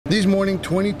This morning,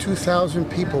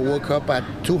 22,000 people woke up at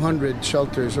 200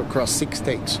 shelters across 6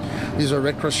 states. These are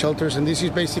Red Cross shelters, and this is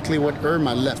basically what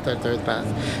Irma left at their path.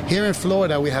 Here in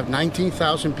Florida, we have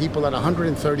 19,000 people at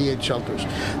 138 shelters.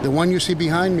 The one you see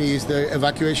behind me is the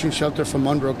evacuation shelter from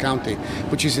Monroe County,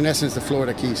 which is in essence the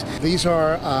Florida Keys. These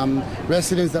are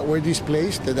residents that were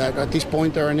displaced, that at this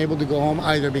point are unable to go home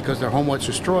either because their home was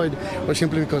destroyed or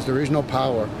simply because there is no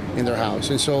power in their house.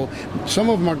 And so some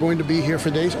of them are going to be here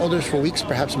for days, others for weeks,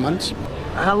 perhaps months.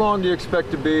 How long do you expect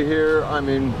to be here? I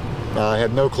mean, I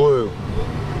have no clue.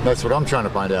 That's what I'm trying to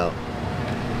find out.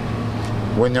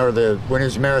 When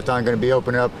is marathon going to be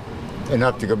open up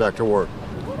enough to go back to work?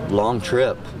 Long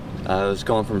trip. I was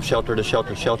going from shelter to shelter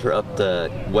to shelter up the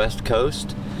West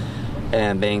Coast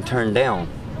and being turned down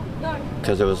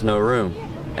because there was no room,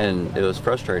 and it was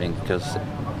frustrating because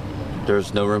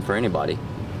there's no room for anybody.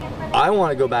 I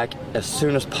want to go back as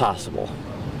soon as possible.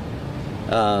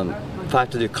 If I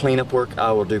have to do cleanup work,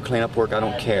 I will do cleanup work. I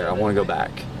don't care. I want to go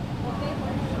back.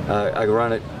 I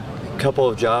run a couple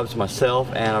of jobs myself,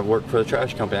 and I've worked for the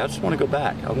trash company. I just want to go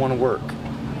back. I want to work.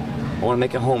 I want to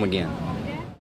make it home again.